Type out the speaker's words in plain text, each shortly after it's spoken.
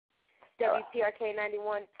WPRK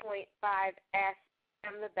 91.5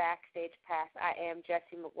 FM, the Backstage Pass. I am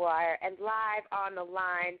Jessie Maguire, and live on the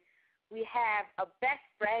line, we have a best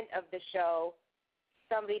friend of the show,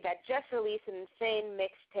 somebody that just released an insane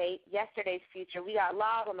mixtape, Yesterday's Future. We got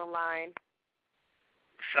Log on the line.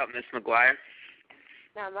 What's up, Miss Maguire?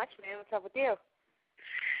 Not much, man. What's up with you?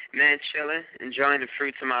 Man, chilling, enjoying the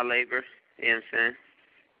fruits of my labor. You know what I'm saying?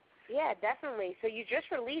 Yeah, definitely. So you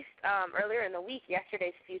just released earlier in the week,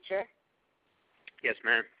 Yesterday's Future. Yes,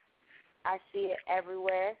 ma'am. I see it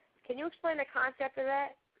everywhere. Can you explain the concept of that?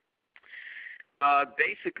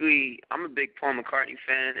 Basically, I'm a big Paul McCartney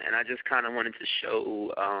fan, and I just kind of wanted to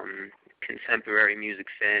show contemporary music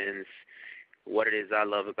fans what it is I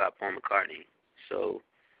love about Paul McCartney. So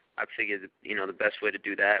I figured, the best way to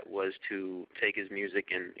do that was to take his music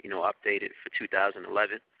and, update it for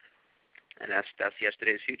 2011, and that's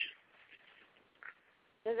Yesterday's Future.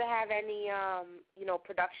 Does it have any,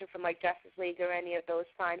 production from, like, Justice League or any of those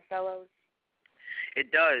fine fellows?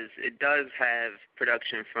 It does. It does have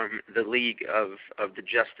production from the League of the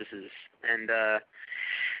Justices, and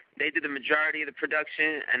they did the majority of the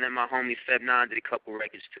production, and then my homie Feb 9 did a couple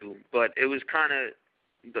records too. But it was kind of,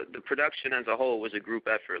 the production as a whole was a group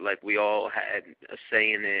effort. Like, we all had a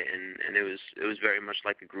say in it, and it was very much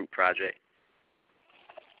like a group project.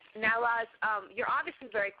 Now, Laz, you're obviously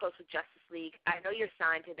very close with Justice League. I know you're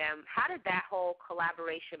signed to them. How did that whole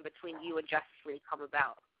collaboration between you and Justice League come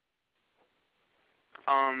about?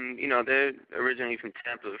 They're originally from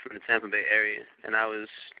the Tampa Bay area, and I was,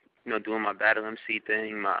 doing my Battle MC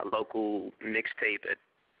thing, my local mixtape at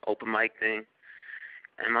open mic thing,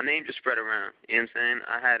 and my name just spread around. You know what I'm saying?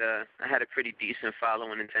 I had a pretty decent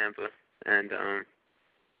following in Tampa, and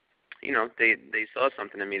they saw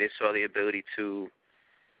something in me. They saw the ability to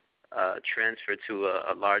transfer to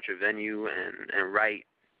a larger venue and write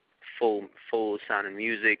full sounding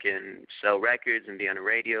music and sell records and be on the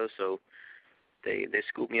radio. So they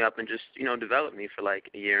scooped me up and just developed me for like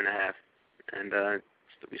a year and a half, and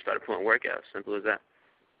we started putting work out. Simple as that.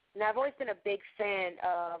 Now, I've always been a big fan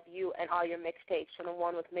of you and all your mixtapes, from the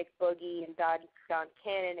one with Mick Boogie and Don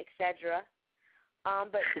Cannon, etc.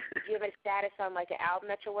 But do you have a status on like an album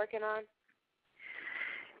that you're working on?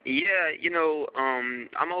 Yeah,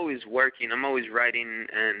 I'm always working. I'm always writing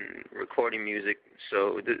and recording music.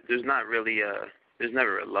 So there's not really there's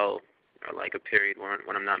never a lull or like a period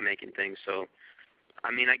when I'm not making things. So,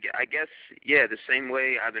 I mean, I guess, yeah, the same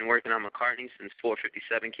way I've been working on McCartney since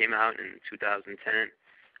 457 came out in 2010.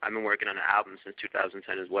 I've been working on an album since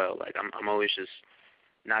 2010 as well. Like, I'm always just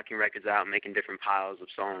knocking records out, making different piles of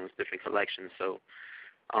songs, different collections. So,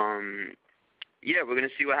 yeah, we're going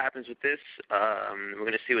to see what happens with this. We're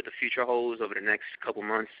going to see what the future holds over the next couple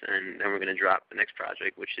months, and then we're going to drop the next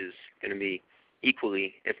project, which is going to be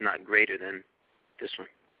equally, if not greater than this one.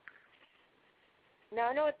 Now,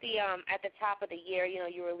 I know at the top of the year,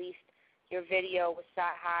 you released your video with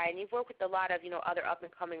J.U.S.T.I.C.E, and you've worked with a lot of, other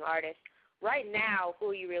up-and-coming artists. Right now, who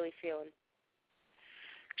are you really feeling?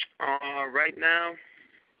 Right now,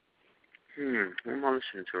 who am I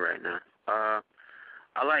listening to right now?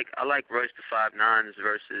 I like Royce the 5'9's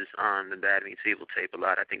verses on the Bad Meets Evil tape a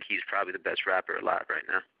lot. I think he's probably the best rapper alive right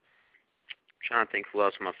now. I'm trying to think who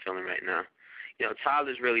else am I feeling right now.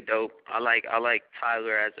 Tyler's really dope. I like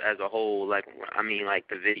Tyler as a whole. Like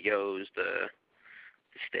the videos, the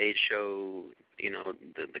stage show,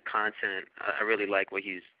 the content. I really like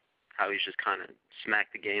how he's just kind of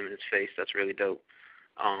smacked the game in his face. That's really dope.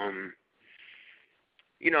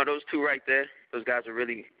 Those two right there. Those guys are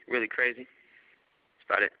really, really crazy. That's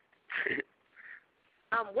about it.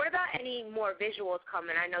 What about any more visuals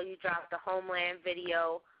coming? I know you dropped the Homeland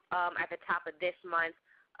video at the top of this month.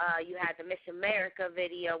 You had the Miss America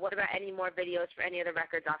video. What about any more videos for any of the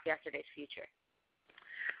records off Yesterday's Future?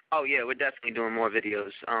 Oh, yeah, we're definitely doing more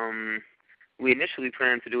videos. We initially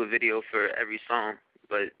planned to do a video for every song,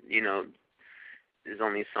 but, there's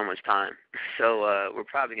only so much time. So we're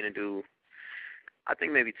probably going to do, I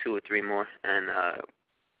think, maybe 2 or 3 more. And,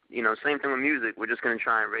 same thing with music. We're just going to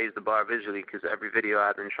try and raise the bar visually, because every video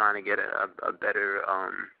I've been trying to get a better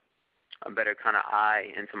kind of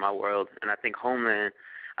eye into my world. And I think Homeland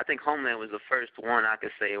was the first one I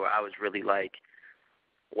could say where I was really like,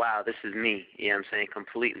 wow, this is me, you know what I'm saying,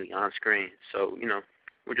 completely on screen. So,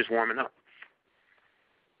 we're just warming up.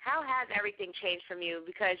 How has everything changed from you?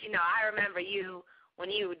 Because, I remember you when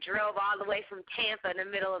you drove all the way from Tampa in the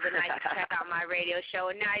middle of the night to check out my radio show,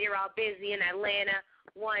 and now you're all busy in Atlanta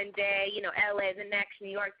one day, LA the next, New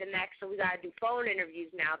York the next, so we got to do phone interviews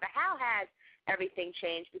now. But how has everything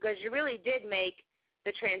changed? Because you really did make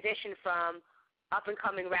the transition from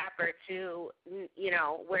up-and-coming rapper to,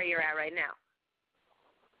 where you're at right now.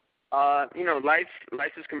 You know, life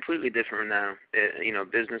is completely different now. You know,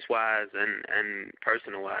 business wise and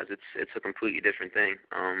personal wise, it's a completely different thing.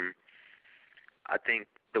 I think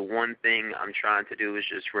the one thing I'm trying to do is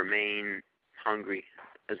just remain hungry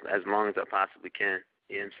as long as I possibly can.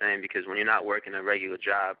 You know what I'm saying? Because when you're not working a regular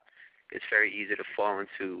job, it's very easy to fall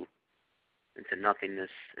into nothingness,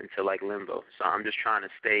 into like limbo. So I'm just trying to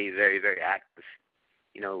stay very, very active.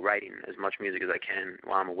 You know, writing as much music as I can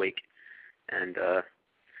while I'm awake, and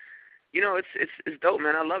you know, it's dope,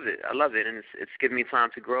 man. I love it, and it's giving me time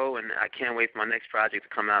to grow, and I can't wait for my next project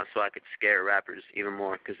to come out so I could scare rappers even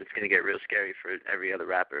more, because it's gonna get real scary for every other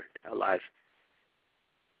rapper alive.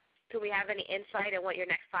 Do we have any insight on what your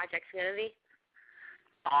next project's gonna be?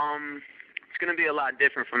 It's gonna be a lot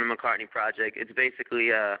different from the McCartney project. It's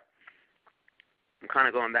basically I'm kind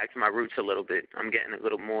of going back to my roots a little bit. I'm getting a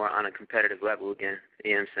little more on a competitive level again.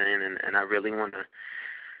 You know what I'm saying? And I really want to.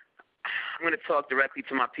 I'm going to talk directly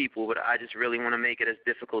to my people, but I just really want to make it as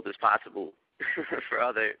difficult as possible for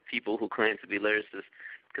other people who claim to be lyricists,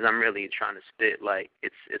 because I'm really trying to spit like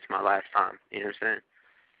it's my last time. You know what I'm saying?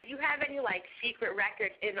 Do you have any like secret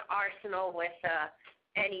records in the arsenal with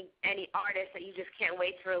any artists that you just can't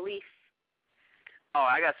wait to release? Oh,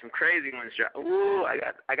 I got some crazy ones. Ooh,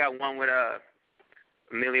 I got one with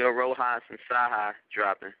Emilio Rojas and Saha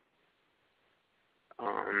dropping.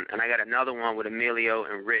 And I got another one with Emilio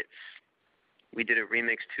and Ritz. We did a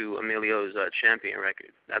remix to Emilio's Champion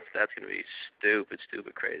record. That's gonna be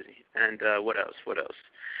stupid crazy. And what else?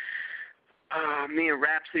 Me and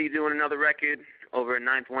Rhapsody doing another record over a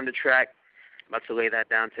Ninth Wonder track. About to lay that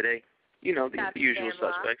down today. You know, the usual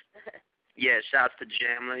suspects. Yeah, shouts to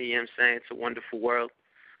Jamla, you know what I'm saying? It's a wonderful world.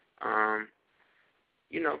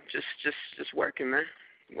 You know, just working, man.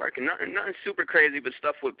 Working. Nothing super crazy, but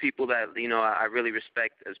stuff with people that, you know, I really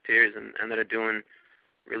respect as peers and that are doing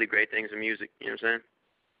really great things in music, you know what I'm saying?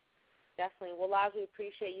 Definitely. Well, Laz, we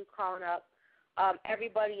appreciate you calling up.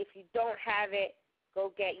 Everybody, if you don't have it,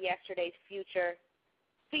 go get Yesterday's Future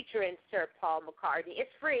featuring Sir Paul McCartney.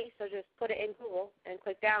 It's free, so just put it in Google and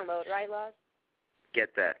click download, right, Laz?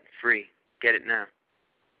 Get that. Free. Get it now.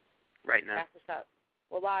 Right now. That's what's up.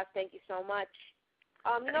 Well, Laz, thank you so much.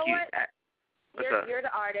 You know what? You're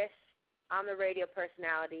the artist. I'm the radio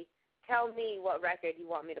personality. Tell me what record you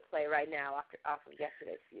want me to play right now off of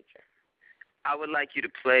Yesterday's Future. I would like you to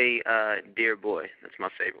play Dear Boy. That's my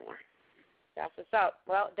favorite one. That's what's up.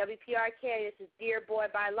 Well, WPRK, this is Dear Boy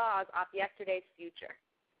by Laz off Yesterday's Future.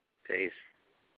 Peace.